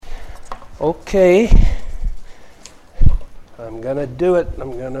Okay, I'm going to do it.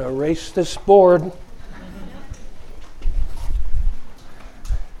 I'm going to erase this board.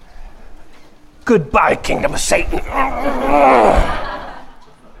 Goodbye, Kingdom of Satan.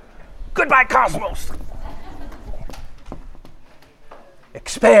 Goodbye, Cosmos.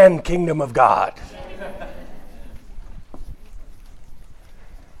 Expand, Kingdom of God.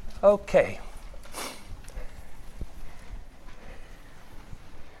 Okay.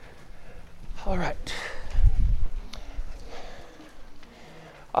 All right.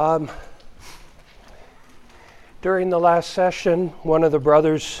 During the last session, one of the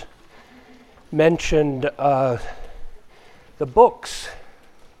brothers mentioned the books.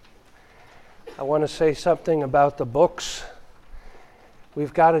 I want to say something about the books.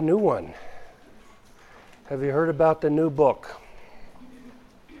 We've got a new one. Have you heard about the new book?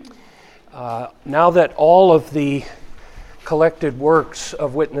 Now that all of the collected works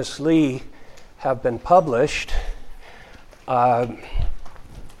of Witness Lee have been published,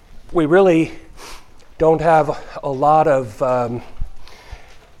 we really don't have a lot of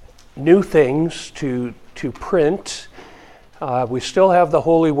new things to print. We still have the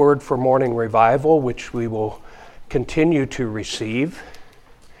Holy Word for Morning Revival, which we will continue to receive.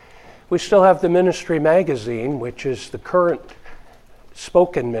 We still have the Ministry Magazine, which is the current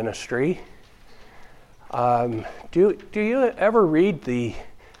spoken ministry. Do you ever read the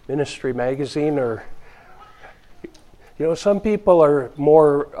Ministry Magazine? Or, some people are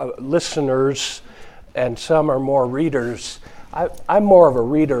more listeners and some are more readers. I'm more of a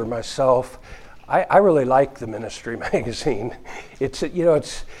reader myself. I really like the Ministry Magazine. It's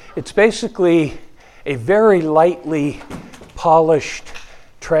basically a very lightly polished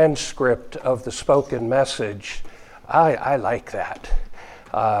transcript of the spoken message. I like that.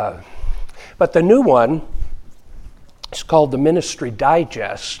 But the new one is called the Ministry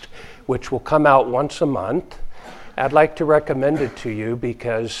Digest, which will come out once a month. I'd like to recommend it to you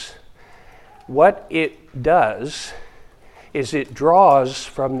because what it does is it draws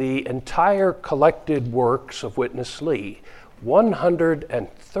from the entire collected works of Witness Lee,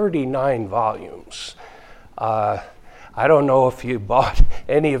 139 volumes. I don't know if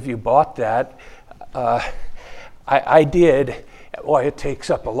any of you bought that. I did. Boy, it takes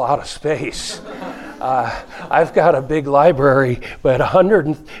up a lot of space. I've got a big library, but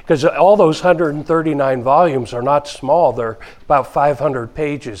because all those 139 volumes are not small. They're about 500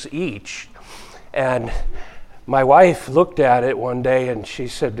 pages each. And my wife looked at it one day and she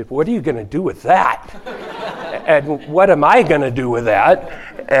said, "What are you going to do with that?" And what am I going to do with that?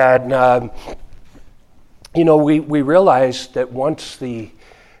 And, we realized that once the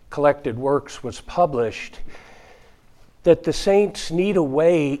collected works was published, that the saints need a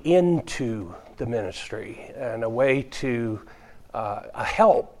way into the ministry and a way to, a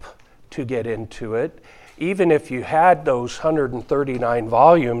help to get into it. Even if you had those 139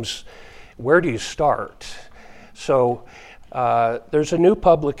 volumes, where do you start? So there's a new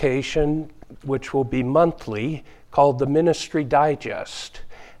publication which will be monthly called the Ministry Digest.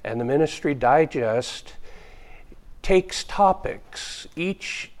 And the Ministry Digest takes topics.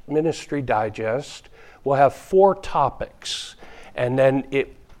 Each Ministry Digest will have 4 topics, and then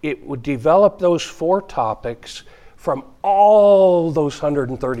it would develop those 4 topics from all those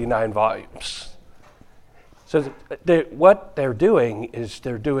 139 volumes. So what they're doing is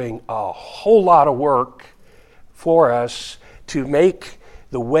they're doing a whole lot of work for us to make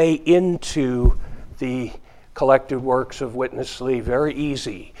the way into the collected works of Witness Lee very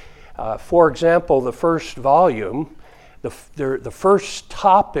easy. For example, the first volume, the first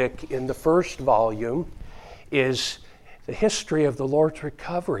topic in the first volume is the history of the Lord's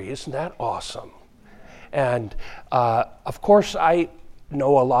recovery. Isn't that awesome? And of course, I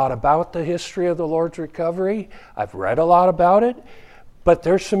know a lot about the history of the Lord's recovery. I've read a lot about it, but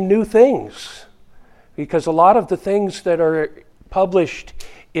there's some new things, because a lot of the things that are published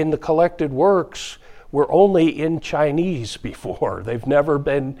in the collected works were only in Chinese before. They've never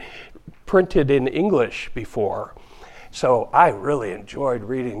been printed in English before. So I really enjoyed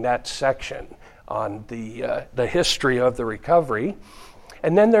reading that section on the history of the recovery.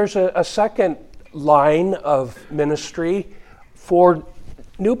 And then there's a second line of ministry for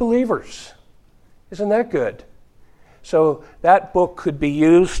new believers. Isn't that good? So that book could be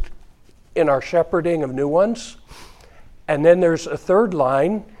used in our shepherding of new ones. And then there's a third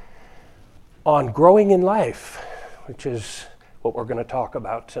line on growing in life, which is what we're going to talk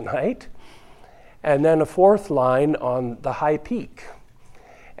about tonight. And then a fourth line on the high peak.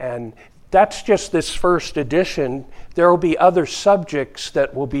 And that's just this first edition. There will be other subjects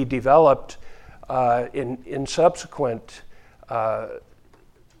that will be developed in subsequent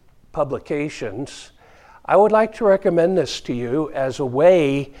publications, I would like to recommend this to you as a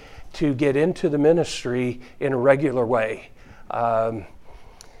way to get into the ministry in a regular way.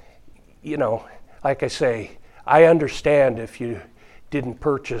 Like I say, I understand if you didn't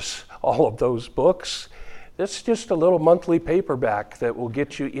purchase all of those books. It's just a little monthly paperback that will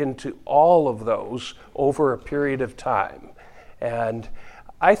get you into all of those over a period of time. And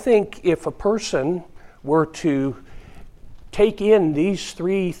I think if a person were to take in these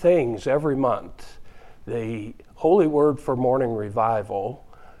three things every month, the Holy Word for Morning Revival,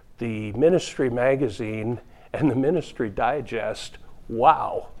 the Ministry Magazine, and the Ministry Digest,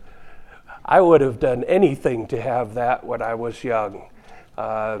 wow. I would have done anything to have that when I was young.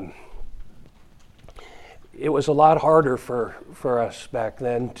 It was a lot harder for us back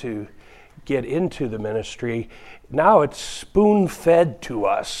then to get into the ministry. Now it's spoon-fed to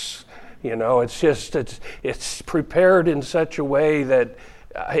us. It's prepared in such a way that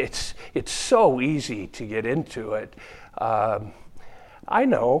it's so easy to get into it. I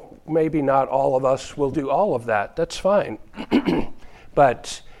know maybe not all of us will do all of that. That's fine.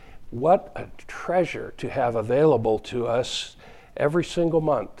 But what a treasure to have available to us every single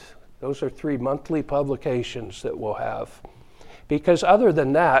month. Those are 3 monthly publications that we'll have. Because other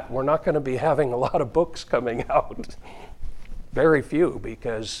than that, we're not going to be having a lot of books coming out. Very few,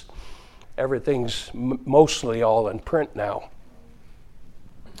 because everything's mostly all in print now.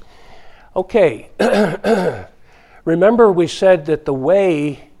 Okay. Remember we said that the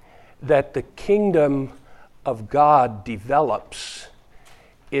way that the kingdom of God develops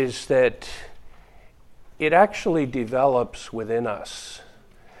is that it actually develops within us.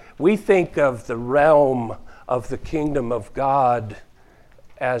 We think of the realm of the kingdom of God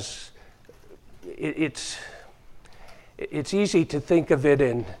as it's easy to think of it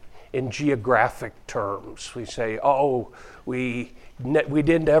in geographic terms. We say, we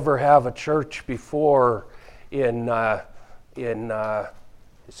didn't ever have a church before in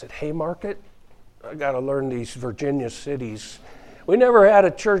is it Haymarket? I got to learn these Virginia cities. We never had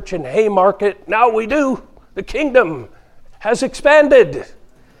a church in Haymarket. Now we do. The kingdom has expanded.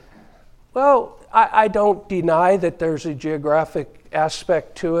 Well, I don't deny that there's a geographic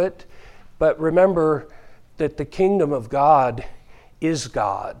aspect to it, but remember that the kingdom of God is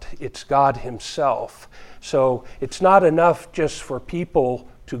God. It's God himself. So it's not enough just for people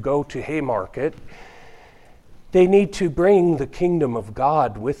to go to Haymarket. They need to bring the kingdom of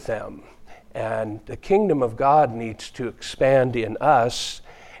God with them. And the kingdom of God needs to expand in us,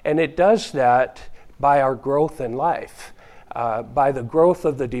 and it does that by our growth in life, by the growth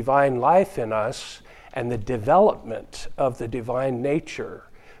of the divine life in us and the development of the divine nature,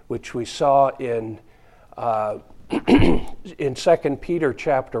 which we saw in 2 Peter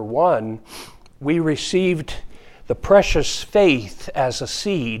chapter 1. We received the precious faith as a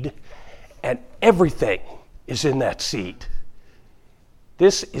seed, and everything is in that seed.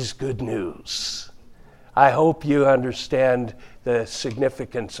 This is good news. I hope you understand the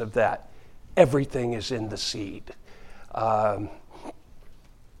significance of that. Everything is in the seed.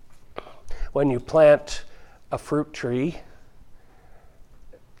 When you plant a fruit tree,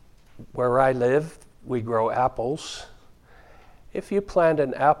 where I live, we grow apples. If you plant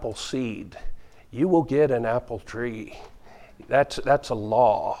an apple seed, you will get an apple tree. That's a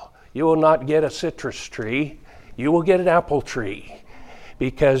law. You will not get a citrus tree. You will get an apple tree.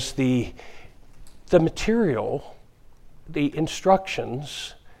 Because the material, the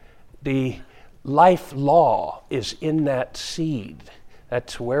instructions, the life law is in that seed.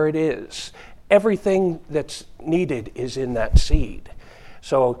 That's where it is. Everything that's needed is in that seed.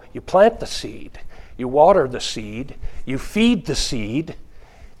 So you plant the seed, you water the seed, you feed the seed.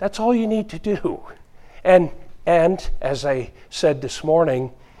 That's all you need to do. And as I said this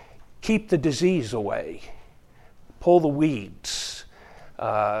morning, keep the disease away. Pull the weeds.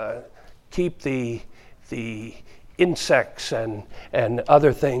 Keep the insects and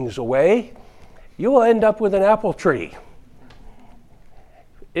other things away, you will end up with an apple tree.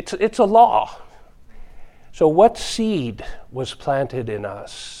 It's a law. So what seed was planted in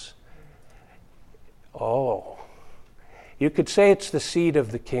us? You could say it's the seed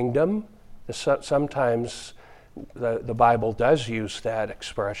of the kingdom. Sometimes the Bible does use that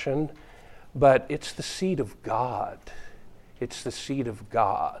expression, but it's the seed of God. It's the seed of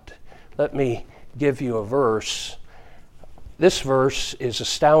God. Let me give you a verse. This verse is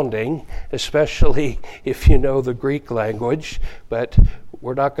astounding, especially if you know the Greek language, but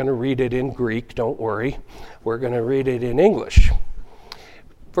we're not going to read it in Greek, don't worry. We're going to read it in English.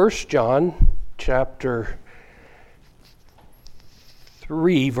 1 John chapter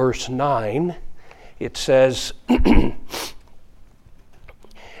 3, verse 9, it says,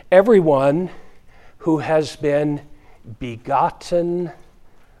 Everyone who has been begotten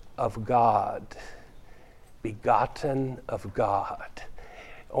of God. Begotten of God.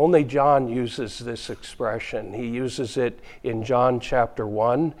 Only John uses this expression. He uses it in John chapter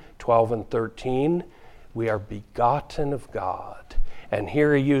 1, 12 and 13. We are begotten of God. And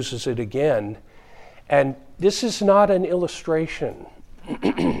here he uses it again. And this is not an illustration.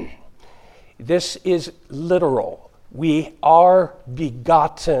 This is literal. We are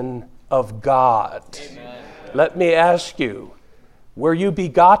begotten of God. Amen. Let me ask you, were you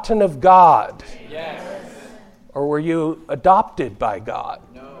begotten of God? Yes. Or were you adopted by God?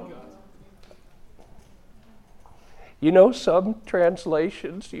 No. You know, some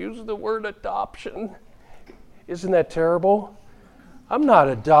translations use the word adoption. Isn't that terrible? I'm not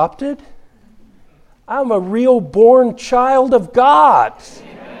adopted. I'm a real born child of God.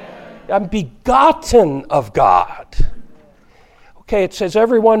 I'm begotten of God. Okay, it says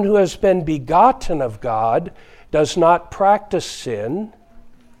everyone who has been begotten of God does not practice sin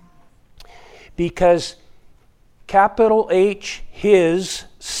because capital H, his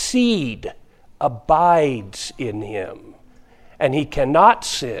seed abides in him. And he cannot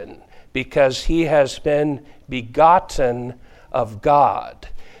sin because he has been begotten of God.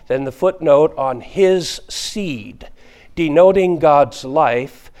 Then the footnote on his seed, denoting God's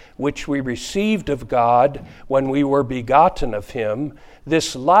life, which we received of God when we were begotten of him.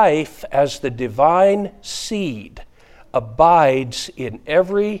 This life, as the divine seed, abides in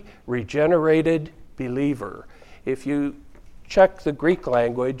every regenerated believer. If you check the Greek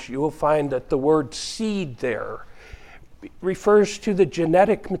language, you will find that the word seed there refers to the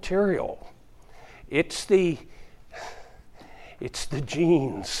genetic material. It's the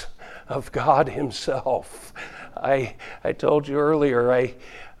genes of God himself. I told you earlier, I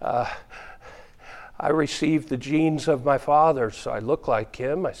received the genes of my father, so I look like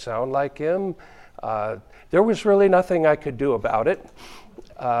him, I sound like him. There was really nothing I could do about it.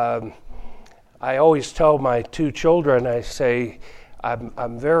 I always tell my two children, I say,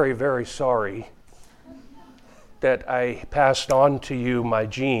 I'm very, very sorry that I passed on to you my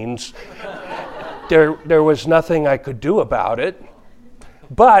genes. There was nothing I could do about it,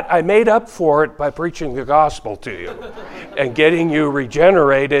 but I made up for it by preaching the gospel to you and getting you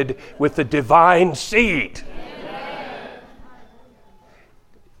regenerated with the divine seed.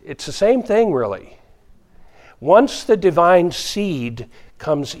 It's the same thing, really. Once the divine seed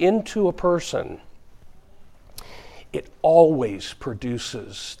comes into a person, it always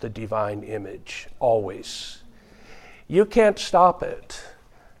produces the divine image, always. You can't stop it.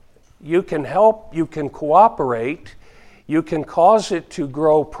 You can help, you can cooperate, you can cause it to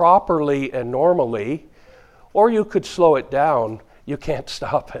grow properly and normally, or you could slow it down. You can't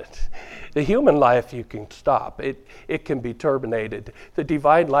stop it. The human life you can stop. It can be terminated. The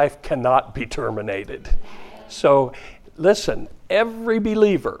divine life cannot be terminated. So listen, every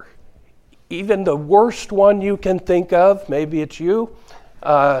believer, even the worst one you can think of, maybe it's you,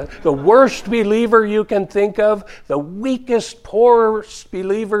 the worst believer you can think of, the weakest, poorest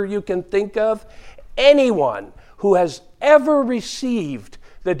believer you can think of, anyone who has ever received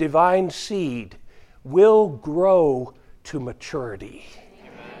the divine seed will grow to maturity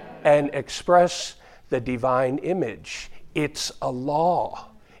and express the divine image. It's a law.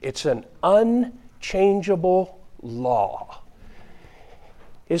 It's an unchangeable law.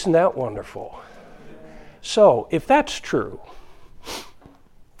 Isn't that wonderful? So, if that's true,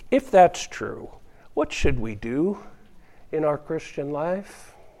 what should we do in our Christian life?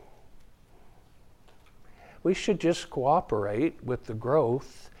 We should just cooperate with the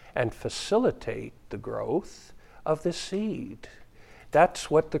growth and facilitate the growth of the seed.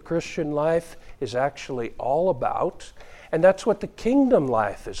 That's what the Christian life is actually all about, and that's what the kingdom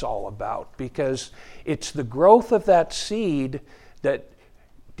life is all about, because it's the growth of that seed that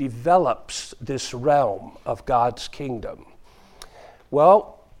develops this realm of God's kingdom.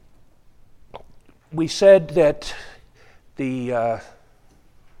 Well, we said that the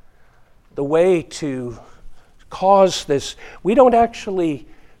way to cause this, we don't actually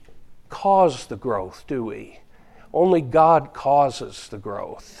cause the growth, do we? Only God causes the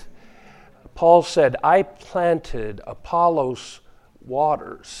growth. Paul said, I planted, Apollos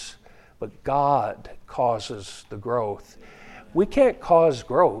waters, but God causes the growth. We can't cause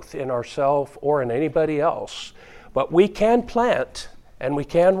growth in ourselves or in anybody else, but we can plant and we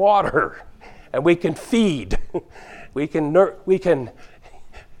can water and we can feed. We can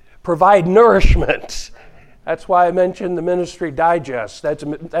provide nourishment. That's why I mentioned the Ministry Digest.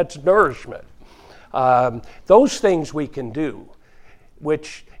 That's nourishment. Those things we can do,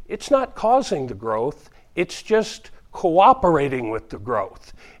 which it's not causing the growth, it's just cooperating with the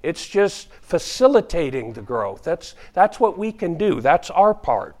growth. It's just facilitating the growth. That's what we can do. That's our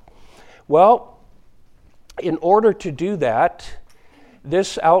part. Well, in order to do that,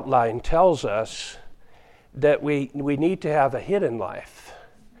 this outline tells us that we need to have a hidden life.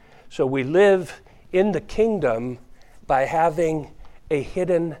 So we live in the kingdom by having a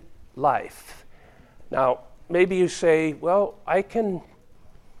hidden life. Now, maybe you say, well, I can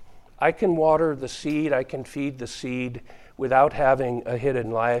water the seed, I can feed the seed without having a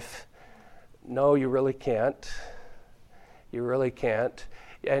hidden life. No, you really can't. You really can't.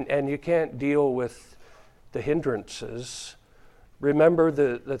 And you can't deal with the hindrances. Remember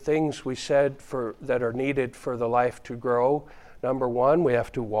the things we said that are needed for the life to grow. Number one, we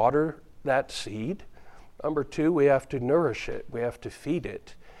have to water that seed. Number two, we have to nourish it. We have to feed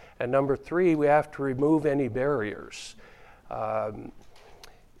it. And number three, we have to remove any barriers.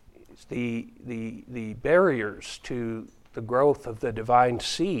 The barriers to the growth of the divine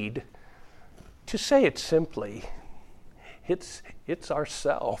seed, to say it simply, it's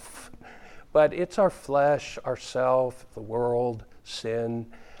ourself. But it's our flesh, ourself, the world, sin.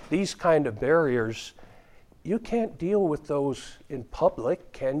 These kind of barriers, you can't deal with those in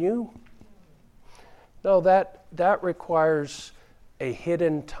public, can you? No, that requires a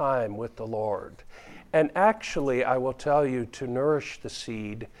hidden time with the Lord. And actually, I will tell you, to nourish the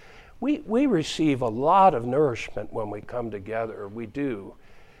seed, we receive a lot of nourishment when we come together. We do.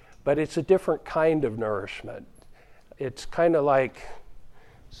 But it's a different kind of nourishment. It's kind of like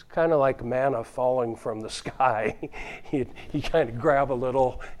manna falling from the sky. you kind of grab a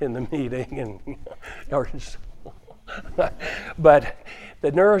little in the meeting, but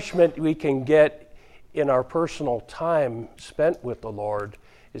the nourishment we can get in our personal time spent with the Lord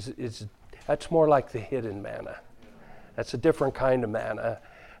that's more like the hidden manna. That's a different kind of manna.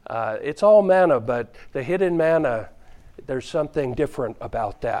 It's all manna, but the hidden manna, there's something different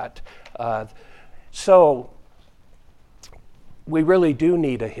about that. So we really do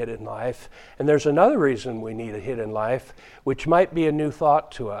need a hidden life. And there's another reason we need a hidden life, which might be a new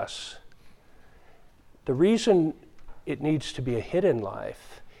thought to us. The reason it needs to be a hidden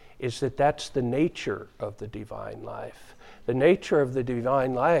life is that that's the nature of the divine life. The nature of the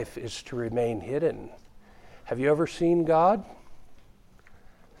divine life is to remain hidden. Have you ever seen God?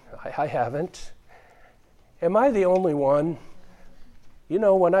 I haven't. Am I the only one? You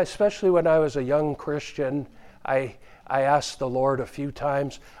know, especially when I was a young Christian, I asked the Lord a few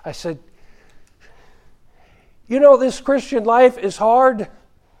times, I said, you know, this Christian life is hard.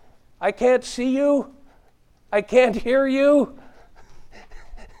 I can't see you. I can't hear you.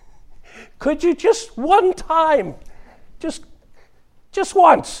 Could you just one time, just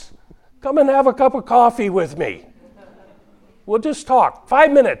once, come and have a cup of coffee with me? We'll just talk.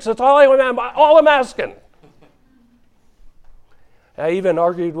 5 minutes. That's all I'm asking. I even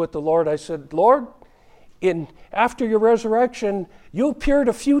argued with the Lord. I said, Lord, after your resurrection, you appeared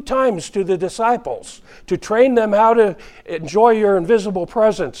a few times to the disciples to train them how to enjoy your invisible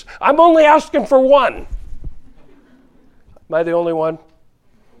presence. I'm only asking for one. Am I the only one?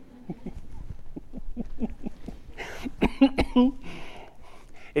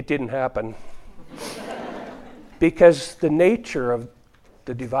 It didn't happen. Because the nature of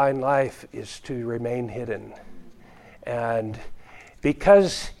the divine life is to remain hidden. And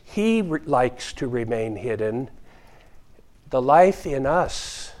because He likes to remain hidden, the life in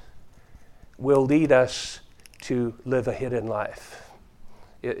us will lead us to live a hidden life.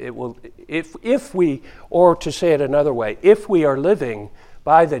 It will, if we, or to say it another way, if we are living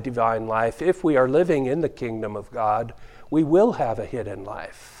by the divine life, if we are living in the kingdom of God, we will have a hidden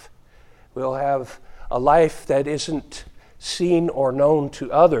life. We'll have a life that isn't seen or known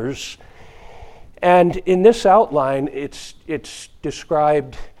to others. And in this outline, it's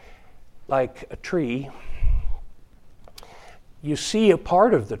described like a tree. You see a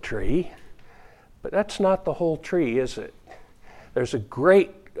part of the tree, but that's not the whole tree, is it? There's a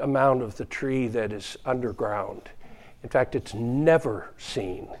great amount of the tree that is underground. In fact, it's never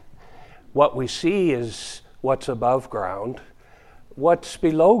seen. What we see is what's above ground. What's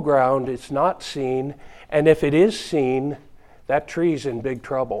below ground is not seen, and if it is seen, that tree's in big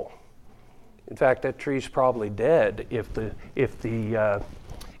trouble. In fact, that tree's probably dead if the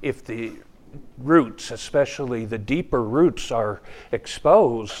roots, especially the deeper roots, are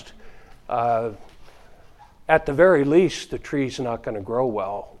exposed. At the very least, the tree's not going to grow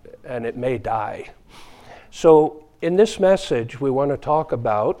well, and it may die. So in this message, we want to talk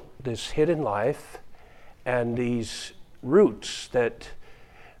about this hidden life and these roots. That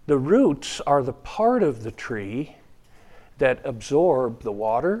the roots are the part of the tree that absorb the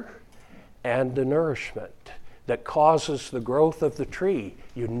water and the nourishment. that causes the growth of the tree.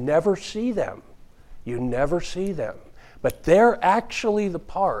 You never see them. You never see them. But they're actually the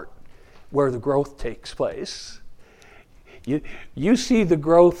part where the growth takes place. You see the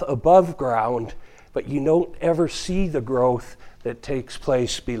growth above ground, but you don't ever see the growth that takes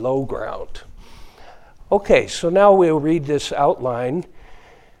place below ground. Okay, so now we'll read this outline.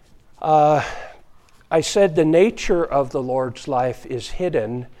 I said the nature of the Lord's life is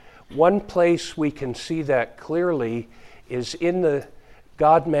hidden. One place we can see that clearly is in the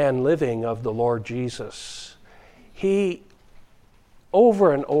God-man living of the Lord Jesus. He,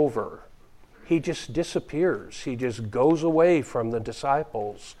 over and over, he just disappears. He just goes away from the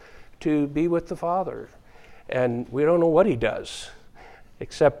disciples to be with the Father. And we don't know what he does,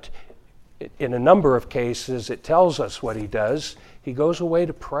 except in a number of cases it tells us what he does. He goes away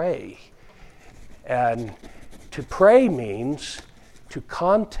to pray. And to pray means to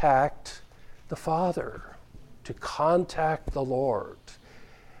contact the Father, to contact the Lord.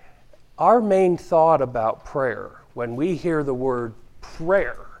 Our main thought about prayer, when we hear the word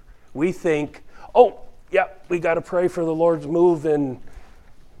prayer, we think, oh, yeah, we got to pray for the Lord's move in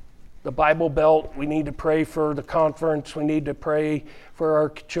the Bible Belt. We need to pray for the conference. We need to pray for our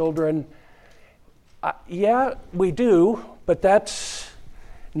children. Yeah, we do, but that's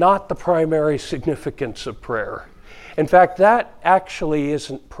not the primary significance of prayer. In fact, that actually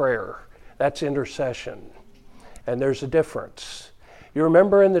isn't prayer. That's intercession. And there's a difference. You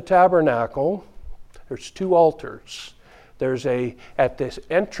remember in the tabernacle, there's two altars. There's at this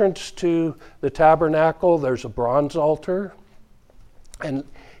entrance to the tabernacle, there's a bronze altar. And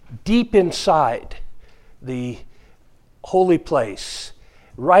deep inside the holy place,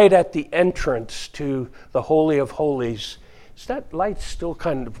 right at the entrance to the Holy of Holies, is that light still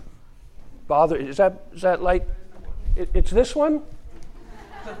kind of bothering? Is that light? It's this one?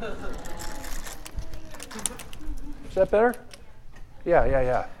 Is that better?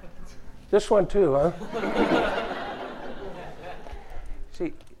 Yeah. This one too, huh?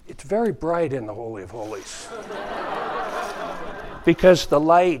 See, it's very bright in the Holy of Holies. Because the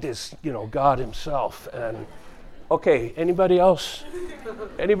light is, God himself. And okay, anybody else?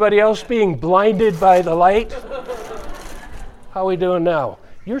 Anybody else being blinded by the light? How are we doing now?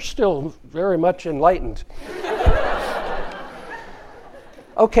 You're still very much enlightened.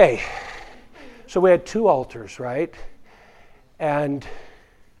 Okay, so we had two altars, right? And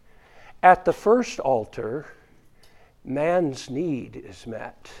at the first altar, man's need is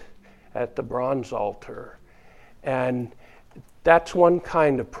met at the bronze altar. And that's one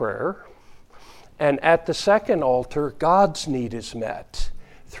kind of prayer. And at the second altar, God's need is met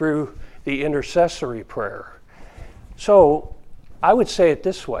through the intercessory prayer. So I would say it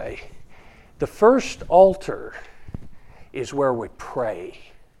this way. The first altar is where we pray.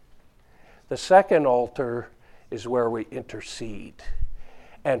 The second altar is where we intercede.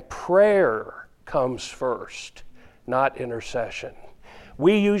 And prayer comes first, not intercession.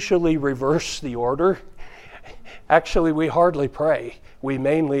 We usually reverse the order. Actually, we hardly pray. We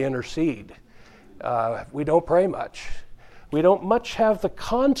mainly intercede. We don't pray much. We don't much have the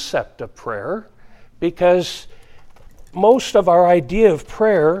concept of prayer because most of our idea of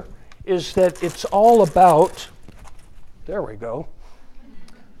prayer is that it's all about, there we go.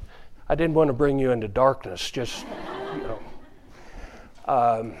 I didn't want to bring you into darkness, just,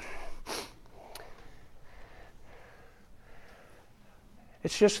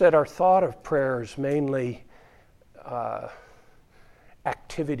 it's just that our thought of prayer is mainly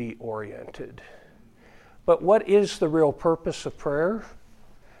activity-oriented. But what is the real purpose of prayer?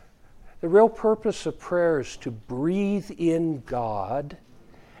 The real purpose of prayer is to breathe in God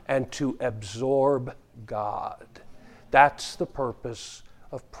and to absorb God. That's the purpose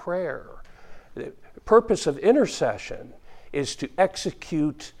of prayer. The purpose of intercession is to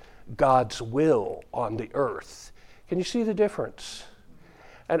execute God's will on the earth. Can you see the difference?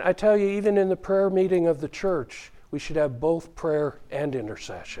 And I tell you, even in the prayer meeting of the church, we should have both prayer and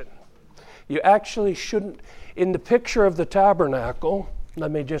intercession. You actually shouldn't, in the picture of the tabernacle,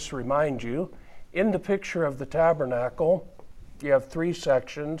 let me just remind you, in the picture of the tabernacle, you have three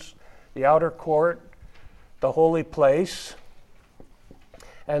sections: the outer court, the holy place,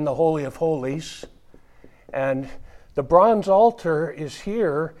 and the Holy of Holies. And the bronze altar is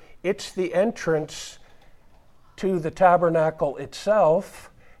here. It's the entrance to the tabernacle itself.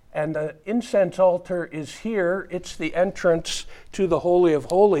 And the incense altar is here. It's the entrance to the Holy of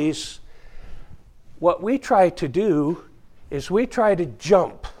Holies. What we try to do is we try to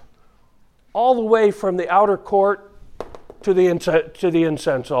jump all the way from the outer court to the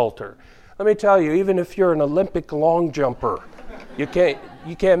incense altar. Let me tell you, even if you're an Olympic long jumper, you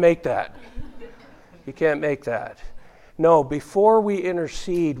can't make that. You can't make that. No, before we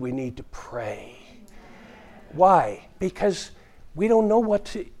intercede, we need to pray. Why? Because we don't know what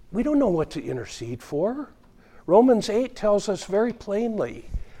to intercede for. Romans 8 tells us very plainly,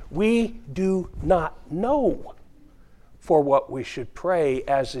 we do not know for what we should pray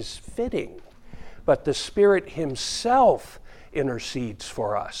as is fitting, but the Spirit himself intercedes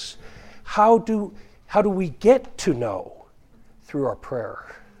for us. How do we get to know? Through our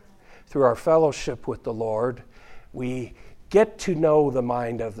prayer, through our fellowship with the Lord. We get to know the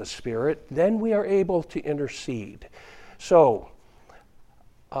mind of the Spirit, then we are able to intercede. So,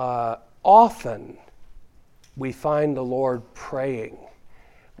 often we find the Lord praying.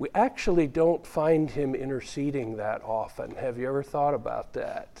 We actually don't find him interceding that often. Have you ever thought about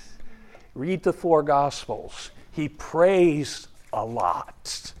that? Read the 4 Gospels. He prays a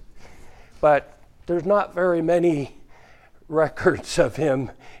lot, but there's not very many records of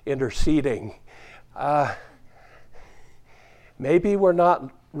him interceding. Maybe we're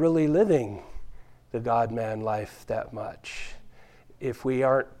not really living the God-man life that much if we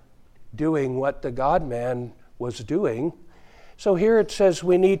aren't doing what the God-man was doing. So here it says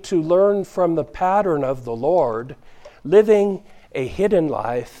we need to learn from the pattern of the Lord, living a hidden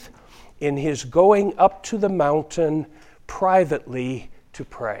life in his going up to the mountain privately to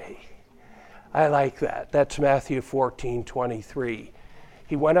pray. I like that. That's Matthew 14:23.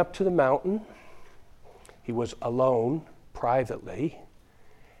 He went up to the mountain. He was alone, privately,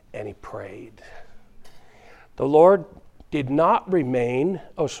 and he prayed. The Lord did not remain.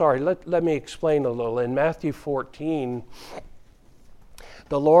 Let me explain a little. In Matthew 14,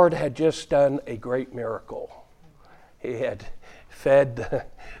 the Lord had just done a great miracle. He had fed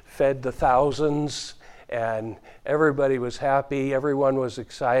the thousands, and everybody was happy. Everyone was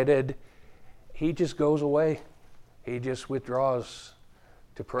excited. He just goes away. He just withdraws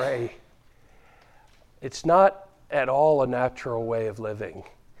to pray. It's not at all a natural way of living.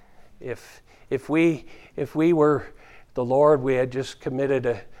 If we were the Lord, we had just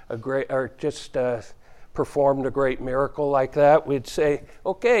committed performed a great miracle like that, we'd say,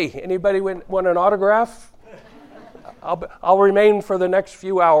 "Okay, anybody want an autograph? I'll remain for the next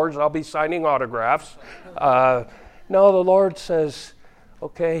few hours. I'll be signing autographs." No, the Lord says,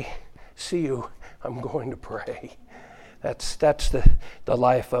 "Okay, see you. I'm going to pray." That's the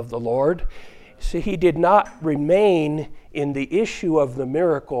life of the Lord. See, he did not remain in the issue of the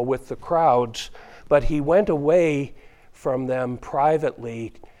miracle with the crowds, but he went away from them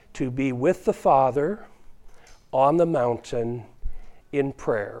privately to be with the Father on the mountain in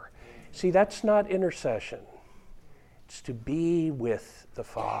prayer. See, that's not intercession. It's to be with the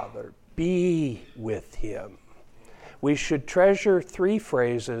Father, be with him. We should treasure 3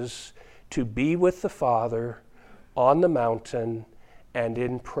 phrases: to be with the Father, on the mountain, and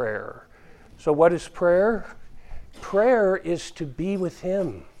in prayer. So what is prayer? Prayer is to be with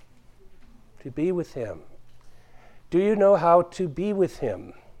him. To be with him. Do you know how to be with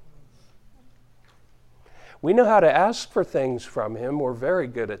him? We know how to ask for things from him. We're very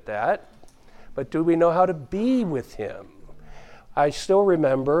good at that. But do we know how to be with him? I still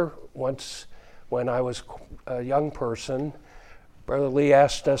remember once when I was a young person, Brother Lee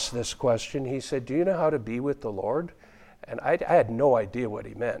asked us this question. He said, "Do you know how to be with the Lord?" And I had no idea what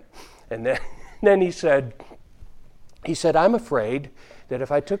he meant. And then he said, "I'm afraid that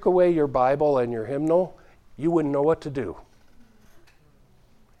if I took away your Bible and your hymnal, you wouldn't know what to do."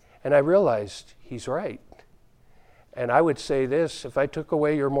 And I realized he's right. And I would say this: if I took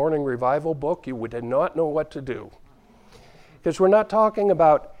away your morning revival book, you would not know what to do. Because we're not talking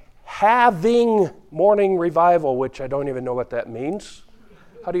about having morning revival, which I don't even know what that means.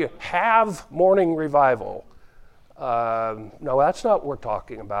 How do you have morning revival? No, that's not what we're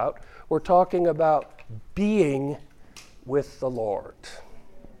talking about. We're talking about being with the Lord.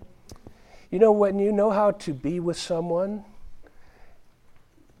 You know, when you know how to be with someone,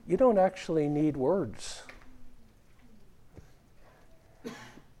 you don't actually need words.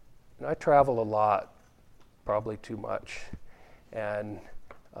 And I travel a lot, probably too much, and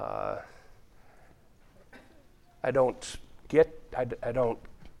I don't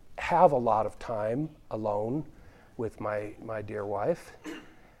have a lot of time alone with my dear wife.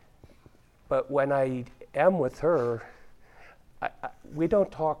 But when I am with her, we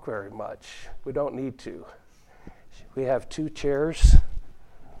don't talk very much. We don't need to. We have 2 chairs.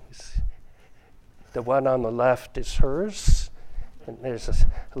 The one on the left is hers, and there's a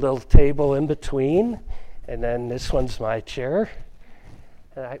little table in between, and then this one's my chair,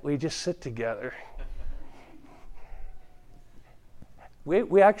 and we just sit together.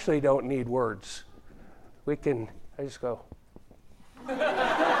 We actually don't need words. I just go.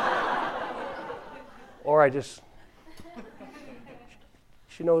 Or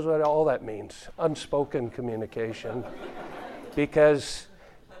she knows what all that means, unspoken communication, because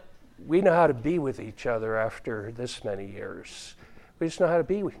we know how to be with each other after this many years. We just know how to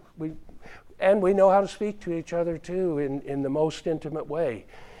be. And we know how to speak to each other too in the most intimate way.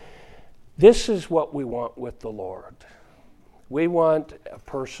 This is what we want with the Lord. We want a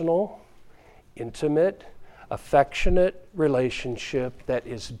personal, intimate, affectionate relationship that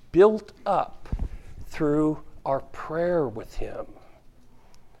is built up through our prayer with Him.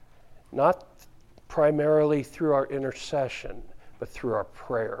 Not primarily through our intercession, but through our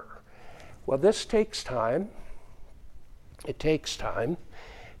prayer. Well, this takes time. It takes time.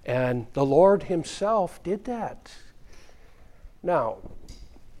 And the Lord Himself did that. Now,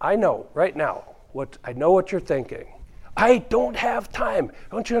 I know right now what you're thinking. I don't have time.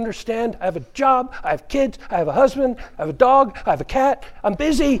 Don't you understand? I have a job, I have kids, I have a husband, I have a dog, I have a cat. I'm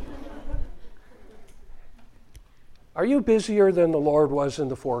busy. Are you busier than the Lord was in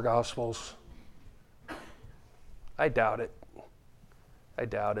the 4 Gospels? I doubt it. I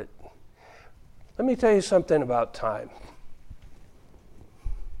doubt it. Let me tell you something about time.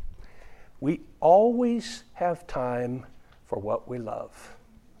 We always have time for what we love.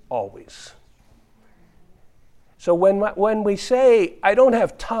 Always. So when we say, I don't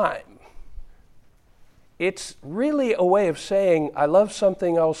have time, it's really a way of saying, I love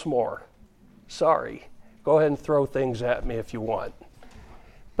something else more. Sorry. Go ahead and throw things at me if you want.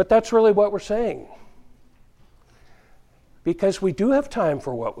 But that's really what we're saying. Because we do have time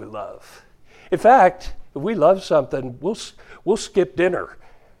for what we love. In fact, if we love something, we'll skip dinner.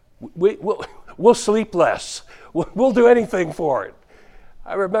 We'll sleep less. We'll do anything for it.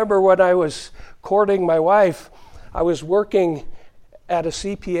 I remember when I was courting my wife, I was working at a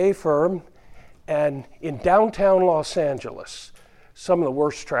CPA firm and in downtown Los Angeles, some of the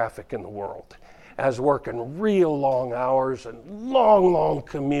worst traffic in the world. I was working real long hours and long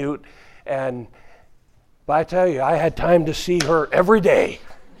commute. But I tell you, I had time to see her every day.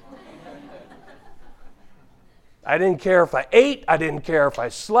 I didn't care if I ate. I didn't care if I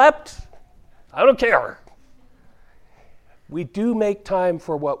slept. I don't care. We do make time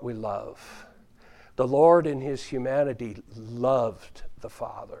for what we love. The Lord in His humanity loved the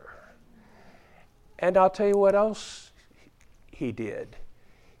Father. And I'll tell you what else He did.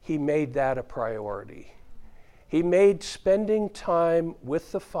 He made that a priority. He made spending time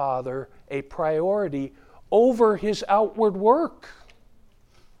with the Father a priority over His outward work.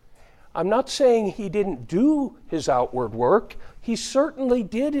 I'm not saying He didn't do His outward work. He certainly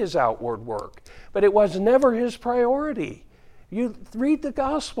did His outward work, but it was never His priority. You read the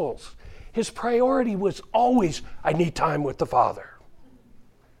Gospels. His priority was always, I need time with the Father.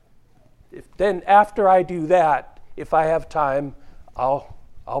 Then after I do that, if I have time, I'll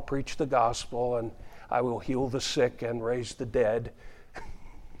preach the gospel and I will heal the sick and raise the dead.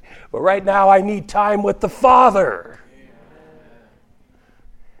 But right now I need time with the Father.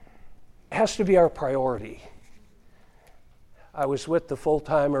 It has to be our priority. I was with the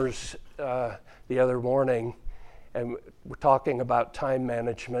full-timers the other morning, and we're talking about time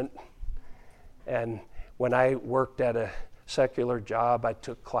management. And when I worked at a secular job, I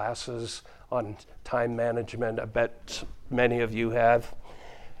took classes on time management. I bet many of you have.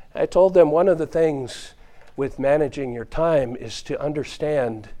 I told them one of the things with managing your time is to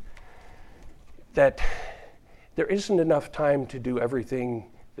understand that there isn't enough time to do everything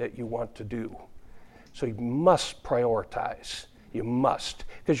that you want to do. So you must prioritize. You must,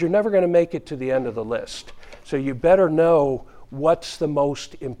 because you're never going to make it to the end of the list. So you better know what's the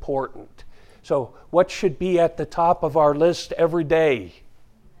most important. So what should be at the top of our list every day?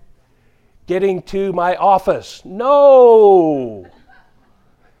 Getting to my office? No!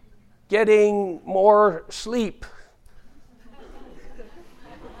 Getting more sleep?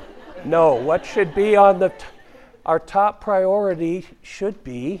 No. What should be on our top priority should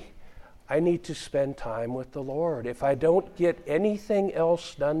be, I need to spend time with the Lord. If I don't get anything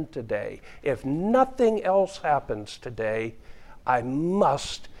else done today, if nothing else happens today, I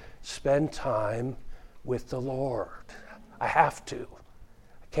must spend time with the Lord. I have to.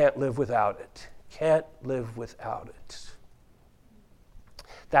 I can't live without it. Can't live without it.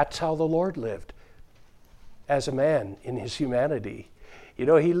 That's how the Lord lived as a man in His humanity. You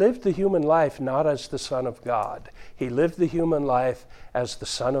know, He lived the human life not as the Son of God. He lived the human life as the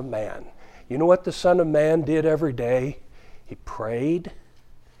Son of Man. You know what the Son of Man did every day? He prayed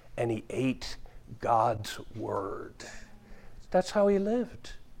and He ate God's Word. That's how He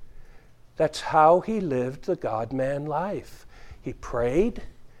lived. That's how He lived the God-man life. He prayed.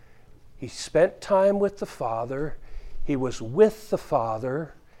 He spent time with the Father. He was with the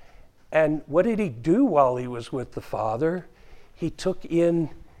Father. And what did he do while he was with the Father? He took in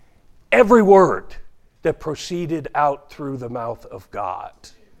every word that proceeded out through the mouth of God.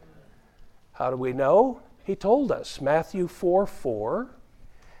 How do we know? He told us, Matthew 4:4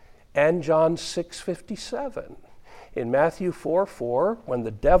 and John 6:57. In Matthew 4:4, when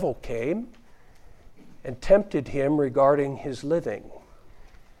the devil came and tempted him regarding his living.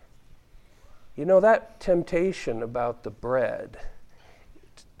 You know, that temptation about the bread,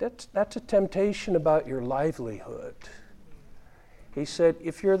 that's a temptation about your livelihood. He said,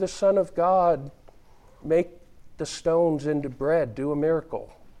 if you're the Son of God, make the stones into bread, do a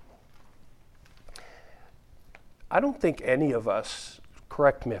miracle. I don't think any of us,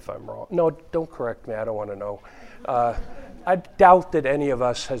 correct me if I'm wrong. No, don't correct me, I don't want to know. I doubt that any of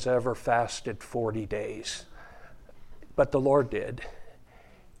us has ever fasted 40 days. But the Lord did.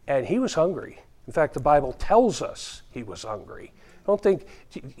 And he was hungry. In fact, the Bible tells us he was hungry. Don't think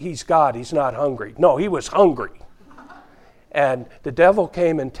he's God, he's not hungry. No, he was hungry. And the devil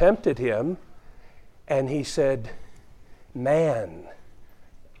came and tempted him, and he said, man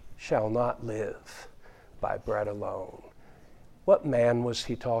shall not live by bread alone. What man was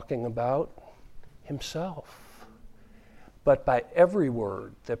he talking about? Himself. But by every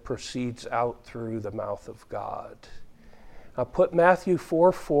word that proceeds out through the mouth of God. Now put Matthew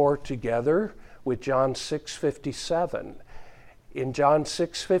 4:4 together with John 6:57. In John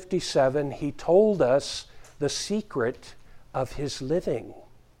 6:57, he told us the secret of his living.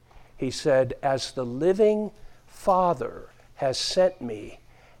 He said, as the living Father has sent me,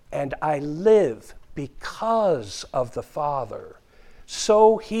 and I live because of the Father,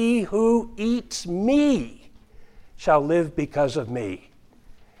 so he who eats me shall live because of me.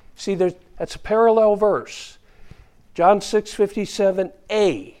 See, that's a parallel verse. John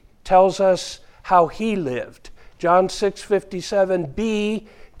 6:57a tells us how he lived. John 6:57b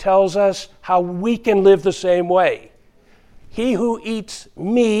tells us how we can live the same way. He who eats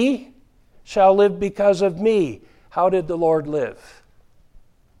me shall live because of me. How did the Lord live?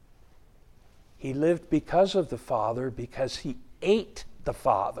 He lived because of the Father, because he ate the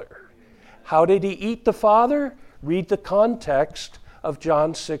Father. How did he eat the Father? Read the context of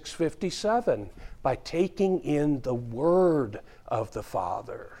John 6:57 by taking in the word of the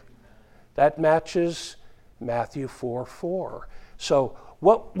Father. That matches Matthew 4:4. So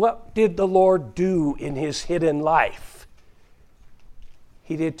what did the Lord do in his hidden life?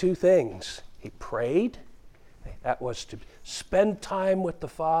 He did two things. He prayed, that was to spend time with the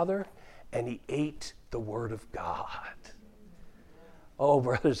Father, and he ate the Word of God. Oh,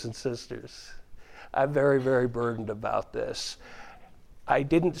 brothers and sisters, I'm very, very burdened about this. I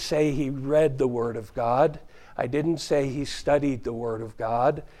didn't say he read the Word of God. I didn't say he studied the Word of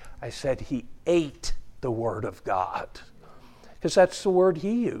God. I said he ate the Word of God. Because that's the word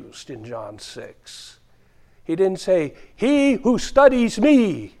he used in John 6. He didn't say, he who studies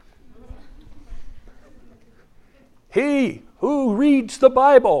me. He who reads the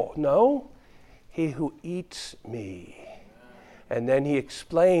Bible. No, he who eats me. And then he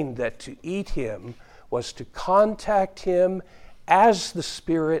explained that to eat him was to contact him as the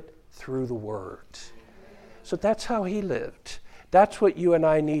Spirit through the Word. So that's how he lived. That's what you and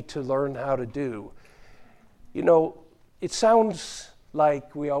I need to learn how to do. You know, it sounds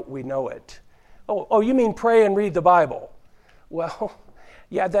like we know it. Oh, you mean pray and read the Bible? Well,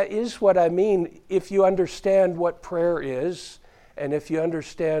 yeah, that is what I mean. If you understand what prayer is, and if you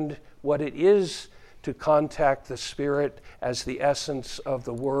understand what it is to contact the Spirit as the essence of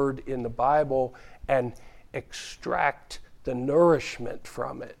the Word in the Bible and extract the nourishment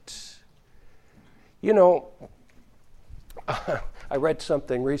from it. You know, I read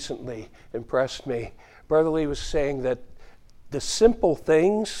something recently, impressed me. Brother Lee was saying that the simple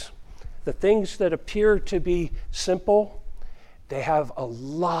things, the things that appear to be simple, they have a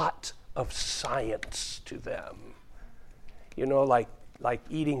lot of science to them. You know, like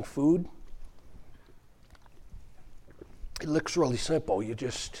eating food. It looks really simple. You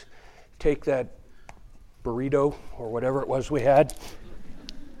just take that burrito or whatever it was we had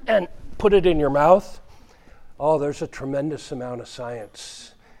and put it in your mouth. Oh, there's a tremendous amount of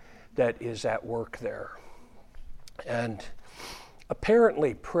science that is at work there. And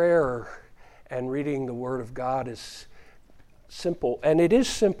apparently prayer and reading the Word of God is simple, and it is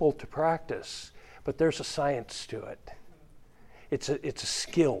simple to practice, but there's a science to it. It's a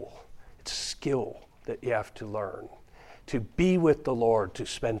skill. It's a skill that you have to learn. To be with the Lord, to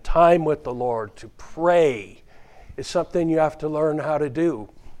spend time with the Lord, to pray is something you have to learn how to do.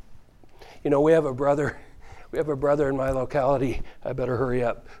 You know, we have a brother in my locality. I better hurry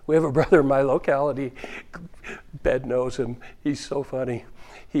up. We have a brother in my locality. Bed knows him. He's so funny.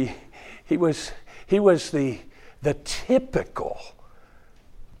 he was the typical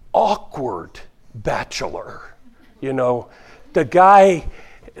awkward bachelor, the guy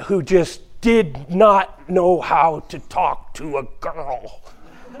who just did not know how to talk to a girl.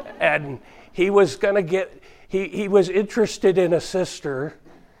 And he was he was interested in a sister,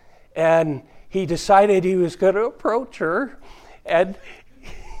 and he decided he was going to approach her, and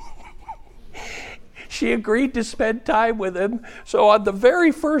she agreed to spend time with him. So on the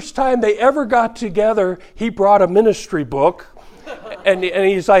very first time they ever got together, he brought a ministry book, and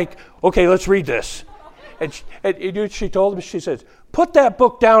he's like, okay, let's read this. And she told him, she says, put that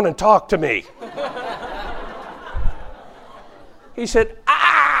book down and talk to me. He said,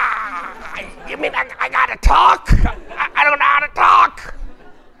 you mean I gotta talk? I don't know how to talk.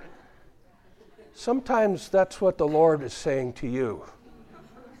 Sometimes that's what the Lord is saying to you.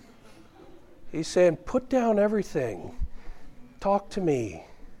 He's saying, put down everything. Talk to me.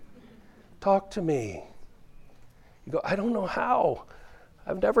 Talk to me. You go, I don't know how.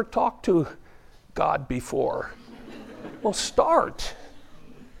 I've never talked to God before. Well, start.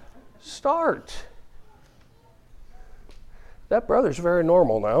 Start. That brother's very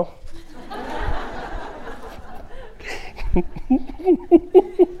normal now.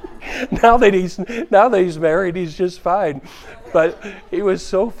 Now that he's married, he's just fine. But he was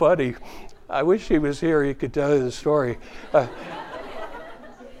so funny. I wish he was here. He could tell you the story.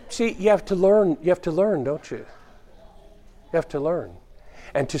 See, you have to learn. You have to learn, don't you? You have to learn.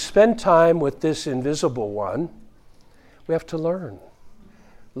 And to spend time with this invisible one, we have to learn.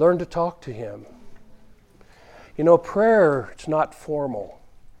 Learn to talk to him. Prayer, it's not formal.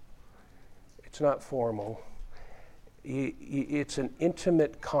 It's not formal. It's an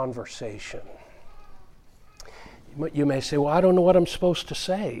intimate conversation. You may say, well, I don't know what I'm supposed to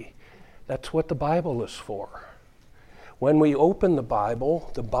say. That's what the Bible is for. When we open the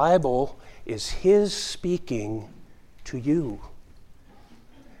Bible is his speaking to you.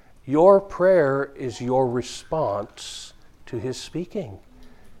 Your prayer is your response to his speaking.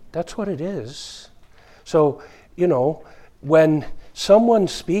 That's what it is. So, when someone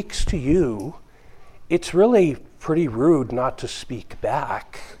speaks to you, it's really pretty rude not to speak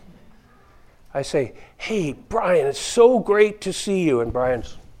back. I say, hey, Brian, it's so great to see you. And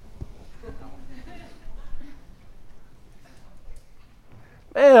Brian's,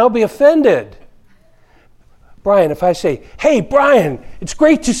 man, I'll be offended. Brian, if I say, hey, Brian, it's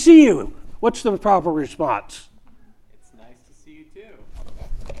great to see you, what's the proper response? It's nice to see you too.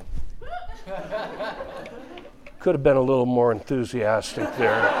 Could have been a little more enthusiastic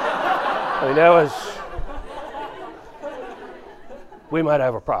there. I mean, that was, we might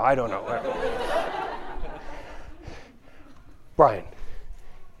have a problem. I don't know. Brian,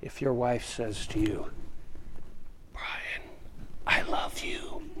 if your wife says to you, Brian, I love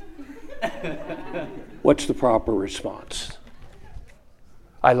you, what's the proper response?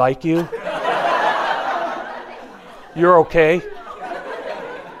 I like you? You're okay?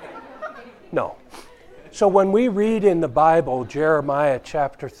 No. So when we read in the Bible, Jeremiah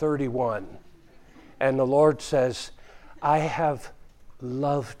chapter 31, and the Lord says, I have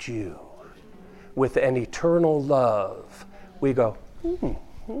loved you with an eternal love, we go,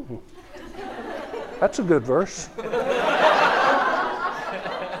 that's a good verse.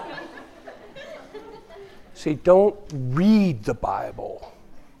 See, don't read the Bible.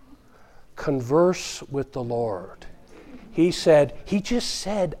 Converse with the Lord. He just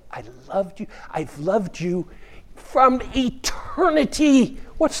said, I loved you. I've loved you from eternity.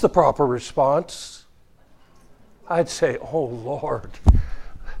 What's the proper response? I'd say, oh Lord,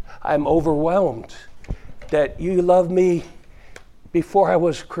 I'm overwhelmed that you love me before I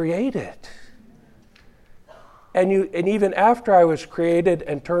was created. And even after I was created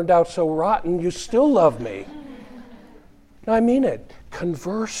and turned out so rotten, you still love me. No, I mean it.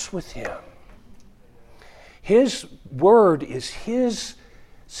 Converse with him. His word is his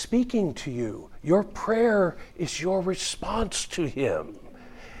speaking to you. Your prayer is your response to him.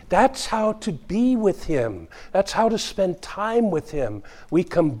 That's how to be with him. That's how to spend time with him. We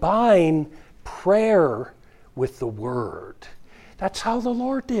combine prayer with the word. That's how the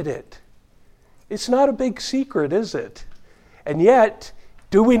Lord did it. It's not a big secret, is it? And yet,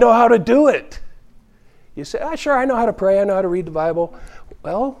 do we know how to do it? You say, sure, I know how to pray. I know how to read the Bible.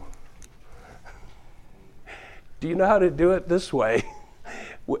 Well, do you know how to do it this way?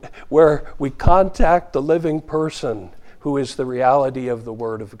 Where we contact the living person who is the reality of the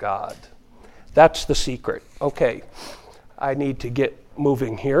Word of God. That's the secret. Okay, I need to get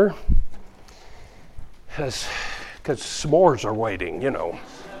moving here because s'mores are waiting,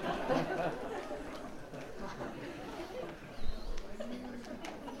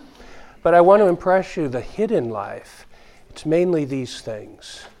 But I want to impress you, the hidden life, it's mainly these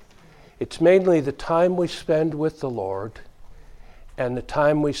things. It's mainly the time we spend with the Lord and the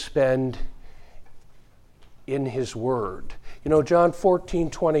time we spend in His Word. You know, John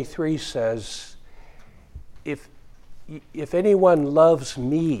 14:23 says, if anyone loves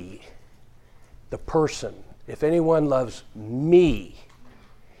me, the person, if anyone loves me,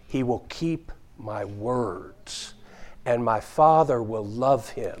 he will keep my words, and my Father will love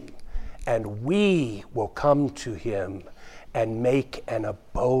him, and we will come to him and make an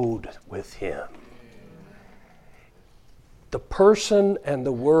abode with him. The person and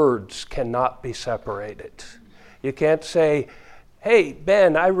the words cannot be separated. You can't say, hey,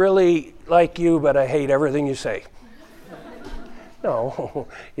 Ben, I really like you, but I hate everything you say. No,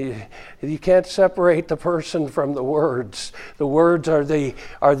 you can't separate the person from the words. The words are the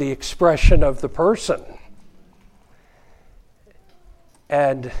expression of the person.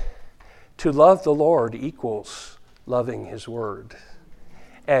 And to love the Lord equals loving His Word.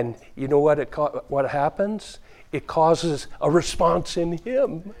 And you know what happens? It causes a response in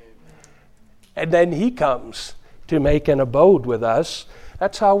Him. And then He comes to make an abode with us.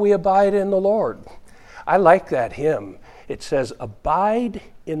 That's how we abide in the Lord. I like that hymn. It says, abide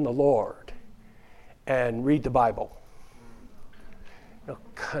in the Lord and read the Bible. You know,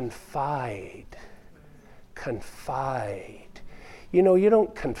 confide. You know, you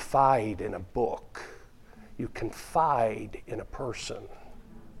don't confide in a book. You confide in a person,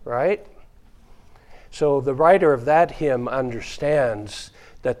 right? So the writer of that hymn understands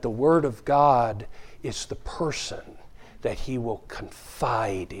that the Word of God is the person that he will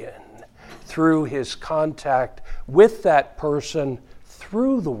confide in through his contact with that person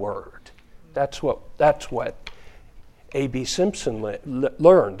through the Word. That's what A.B. Simpson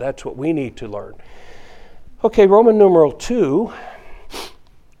learned. That's what we need to learn. Okay, Roman numeral 2.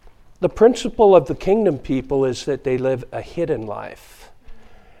 The principle of the kingdom people is that they live a hidden life,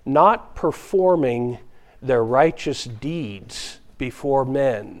 not performing their righteous deeds before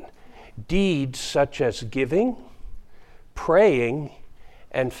men. Deeds such as giving, praying,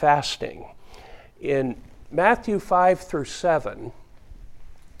 and fasting. In Matthew 5-7,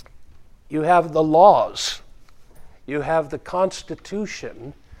 you have the laws. You have the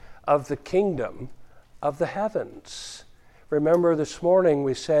constitution of the kingdom of the heavens. Remember this morning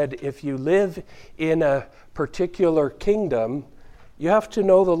we said if you live in a particular kingdom, you have to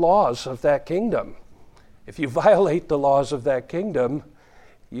know the laws of that kingdom. If you violate the laws of that kingdom,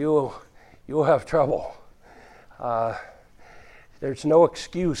 you'll have trouble. There's no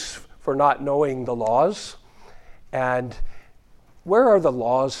excuse for not knowing the laws. And where are the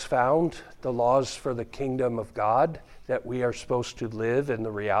laws found? The laws for the kingdom of God that we are supposed to live in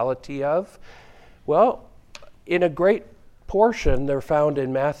the reality of? Well, in a great portion, they're found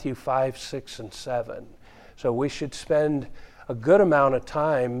in Matthew 5, 6, and 7. So we should spend a good amount of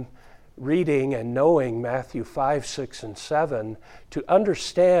time reading and knowing Matthew 5, 6, and 7 to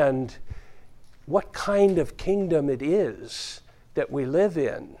understand what kind of kingdom it is that we live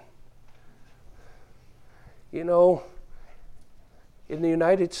in. You know, in the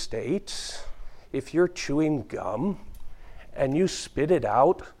United States, if you're chewing gum and you spit it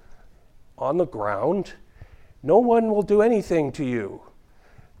out on the ground, no one will do anything to you.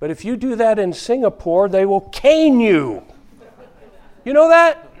 But if you do that in Singapore, they will cane you. You know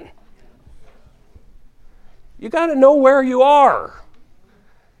that? You got to know where you are.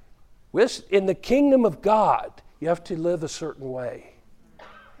 In the kingdom of God, you have to live a certain way.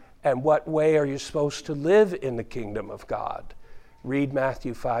 And what way are you supposed to live in the kingdom of God? Read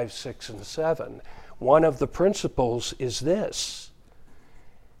Matthew 5, 6, and 7. One of the principles is this.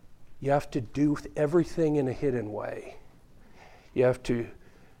 You have to do everything in a hidden way. You have to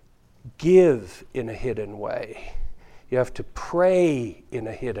give in a hidden way. You have to pray in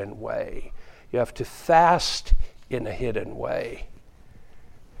a hidden way. You have to fast in a hidden way.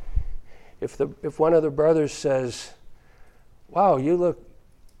 If one of the brothers says, "Wow, you look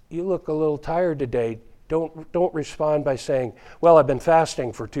a little tired today," don't respond by saying, "Well, I've been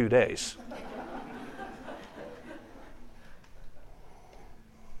fasting for 2 days."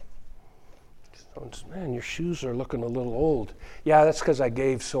 Man, your shoes are looking a little old. Yeah, that's because I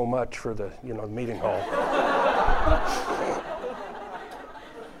gave so much for the meeting hall.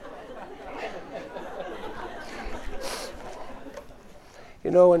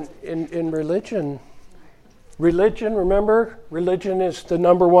 In religion, remember? Religion is the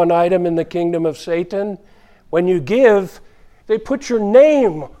number one item in the kingdom of Satan. When you give, they put your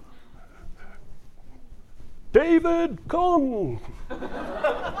name. David Kung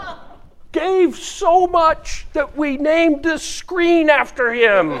gave so much that we named the screen after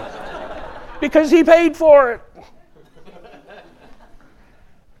him. because he paid for it.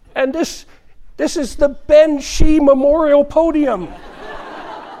 And this is the Ben Shee Memorial Podium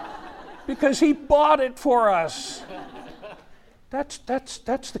because he bought it for us. That's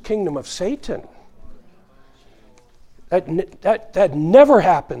the kingdom of Satan. That never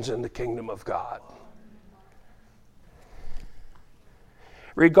happens in the kingdom of God.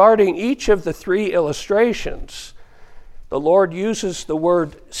 Regarding each of the three illustrations, the Lord uses the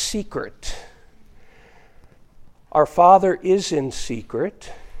word secret. Our Father is in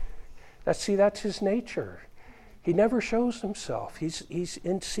secret. That's his nature. He never shows himself. He's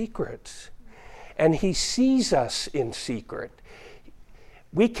in secret. And he sees us in secret.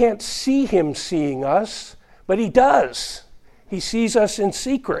 We can't see him seeing us, but he does. He sees us in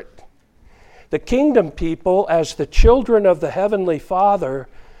secret. The kingdom people, as the children of the Heavenly Father,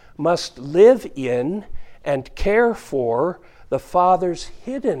 must live in and care for the Father's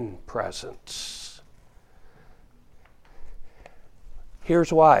hidden presence.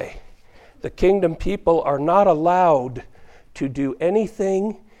 Here's why. The kingdom people are not allowed to do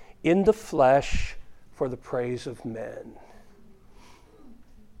anything in the flesh for the praise of men.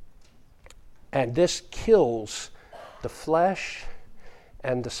 And this kills the flesh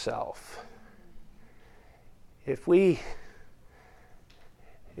and the self. If we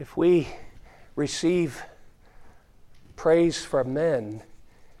receive praise from men,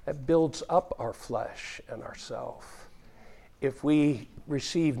 that builds up our flesh and our self. If we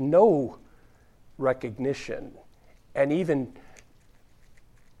receive no recognition, and even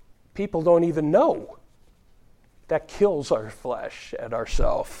people don't even know, that kills our flesh and our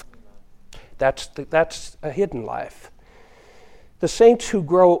self. That's a hidden life. The saints who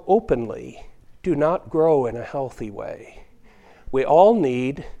grow openly do not grow in a healthy way. We all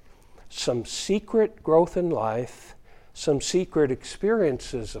need some secret growth in life, some secret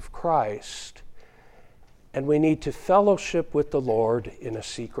experiences of Christ, and we need to fellowship with the Lord in a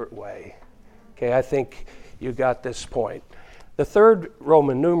secret way. Okay, I think you got this point. The third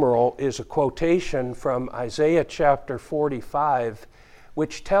Roman numeral is a quotation from Isaiah chapter 45,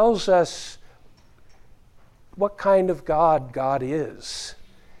 which tells us what kind of God God is.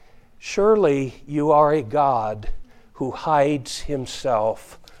 Surely you are a God who hides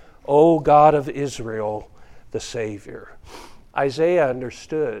himself, O God of Israel, the Savior. Isaiah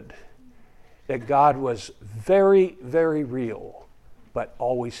understood that God was very, very real, but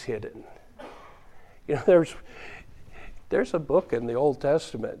always hidden. You know, there's a book in the Old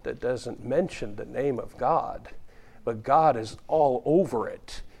Testament that doesn't mention the name of God, but God is all over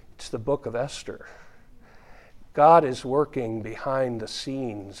it. It's the book of Esther. God is working behind the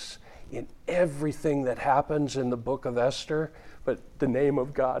scenes in everything that happens in the book of Esther, but the name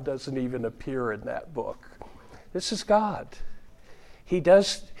of God doesn't even appear in that book. This is God. He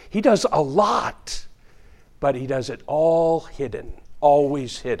does a lot, but he does it all hidden,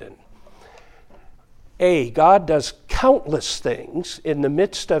 always hidden. God does countless things in the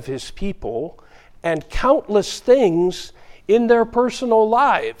midst of his people and countless things in their personal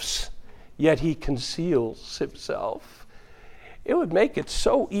lives, yet he conceals himself. It would make it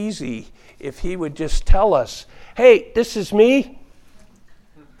so easy if he would just tell us, hey, this is me.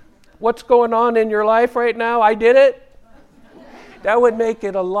 What's going on in your life right now? I did it. That would make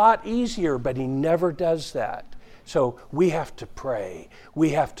it a lot easier, but he never does that. So we have to pray.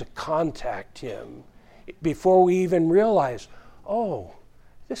 We have to contact him before we even realize, oh,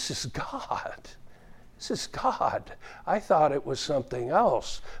 this is God. This is God. I thought it was something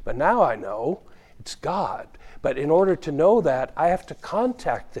else, but now I know it's God. But in order to know that, I have to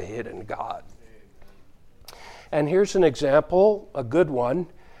contact the hidden God. And here's an example, a good one,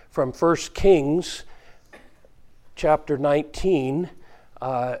 from 1 Kings chapter 19.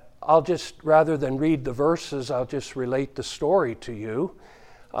 I'll just, rather than read the verses, I'll just relate the story to you.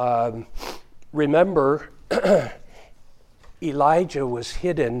 Remember, Elijah was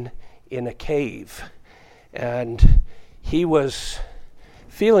hidden in a cave, and he was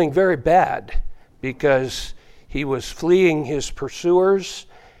feeling very bad because he was fleeing his pursuers,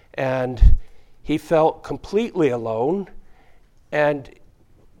 and he felt completely alone, and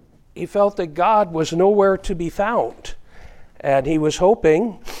he felt that God was nowhere to be found. And he was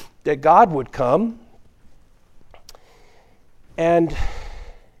hoping that God would come. And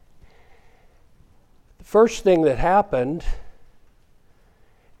the first thing that happened,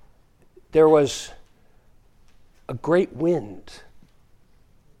 there was a great wind.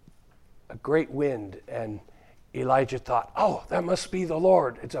 A great wind. And Elijah thought, oh, that must be the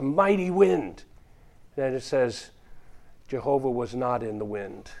Lord. It's a mighty wind. Then it says, Jehovah was not in the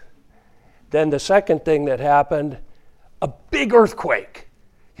wind. Then the second thing that happened, a big earthquake.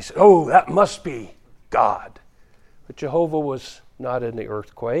 He said, oh, that must be God. But Jehovah was not in the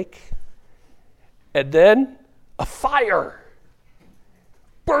earthquake. And then a fire,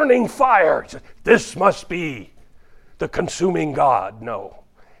 burning fire. He said, this must be the consuming God. No,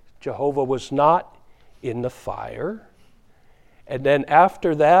 Jehovah was not in the fire. And then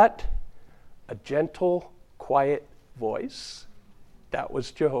after that, a gentle, quiet voice. That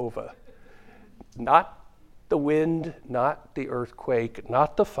was Jehovah. Not the wind, not the earthquake,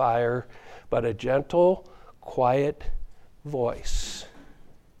 not the fire, but a gentle, quiet voice.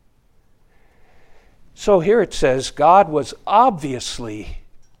 So here it says, God was obviously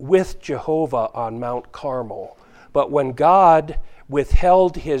with Jehovah on Mount Carmel, but when God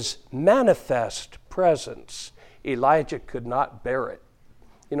withheld his manifest presence, Elijah could not bear it.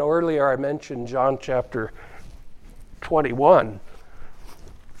 You know, earlier I mentioned John chapter 21.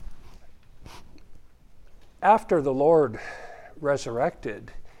 After the Lord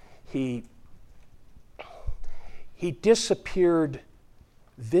resurrected, he disappeared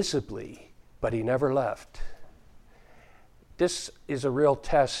visibly, but he never left. This is a real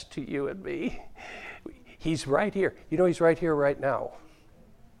test to you and me. He's right here. You know, he's right here right now.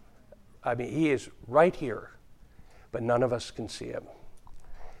 I mean, he is right here, but none of us can see him.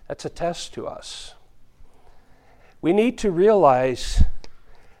 That's a test to us. We need to realize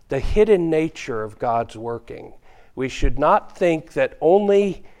the hidden nature of God's working. We should not think that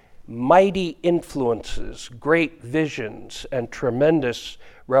only mighty influences, great visions, and tremendous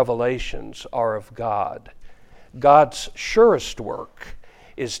revelations are of God. God's surest work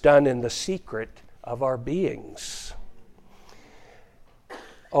is done in the secret of our beings.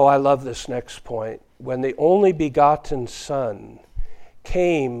 Oh, I love this next point. When the only begotten Son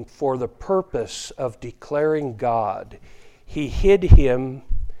came for the purpose of declaring God, he hid him,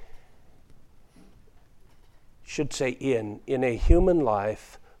 in a human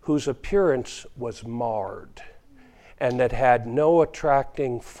life whose appearance was marred and that had no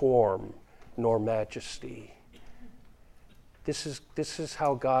attracting form nor majesty. This is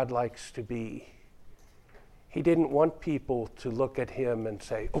how God likes to be. He didn't want people to look at him and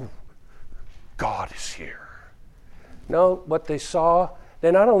say, oh, God is here. No, what they saw,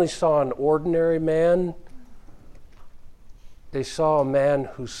 they not only saw an ordinary man, they saw a man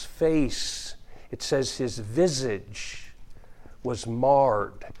whose face, it says his visage, was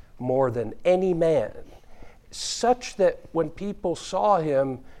marred more than any man, such that when people saw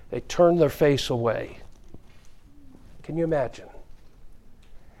him, they turned their face away. Can you imagine?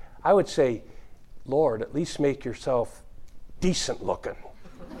 I would say, Lord, at least make yourself decent looking.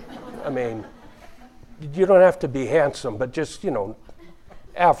 I mean, you don't have to be handsome, but just,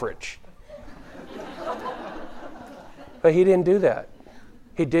 average. But he didn't do that.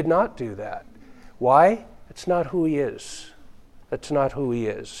 He did not do that. Why? It's not who he is. That's not who he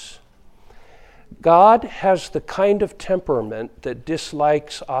is. God has the kind of temperament that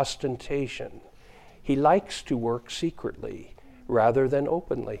dislikes ostentation. He likes to work secretly rather than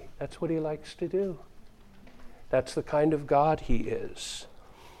openly. That's what he likes to do. That's the kind of God he is.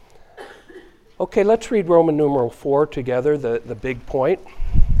 Okay, let's read Roman numeral 4 together, the big point.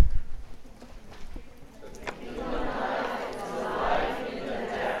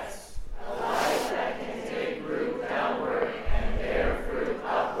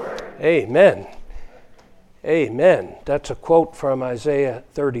 Amen. Amen. That's a quote from Isaiah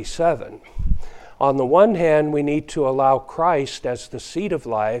 37. On the one hand, we need to allow Christ as the seed of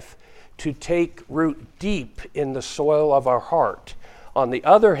life to take root deep in the soil of our heart. On the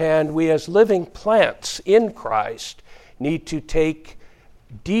other hand, we as living plants in Christ need to take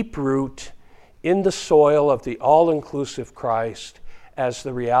deep root in the soil of the all-inclusive Christ as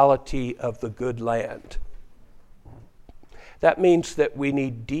the reality of the good land. That means that we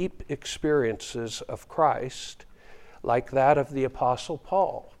need deep experiences of Christ like that of the Apostle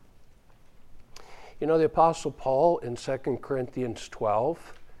Paul. You know, the Apostle Paul in 2 Corinthians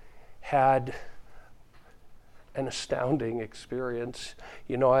 12 had an astounding experience.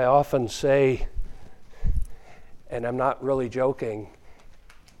 You know, I often say, and I'm not really joking,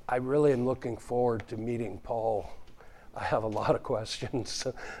 I really am looking forward to meeting Paul. I have a lot of questions.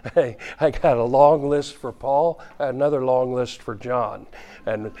 I got a long list for Paul, another long list for John.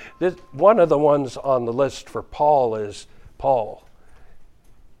 And one of the ones on the list for Paul is, Paul,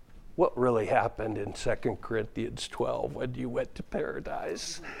 what really happened in 2 Corinthians 12 when you went to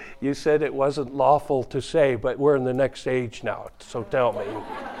paradise? You said it wasn't lawful to say, but we're in the next age now, so tell me.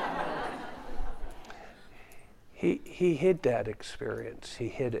 He hid that experience. He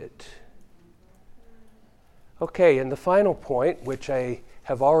hid it. Okay, and the final point, which I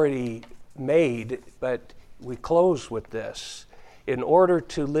have already made, but we close with this. In order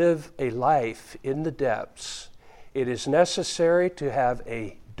to live a life in the depths, it is necessary to have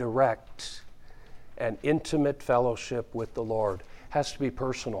a direct and intimate fellowship with the Lord. It has to be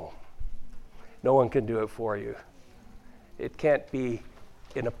personal. No one can do it for you. It can't be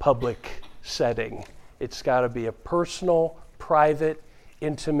in a public setting. It's got to be a personal, private,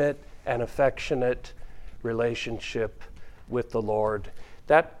 intimate, and affectionate relationship with the Lord.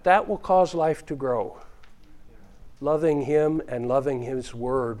 That will cause life to grow. Loving Him and loving His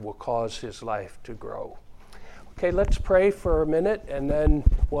Word will cause his life to grow. Okay, let's pray for a minute, and then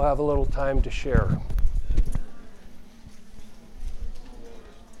we'll have a little time to share.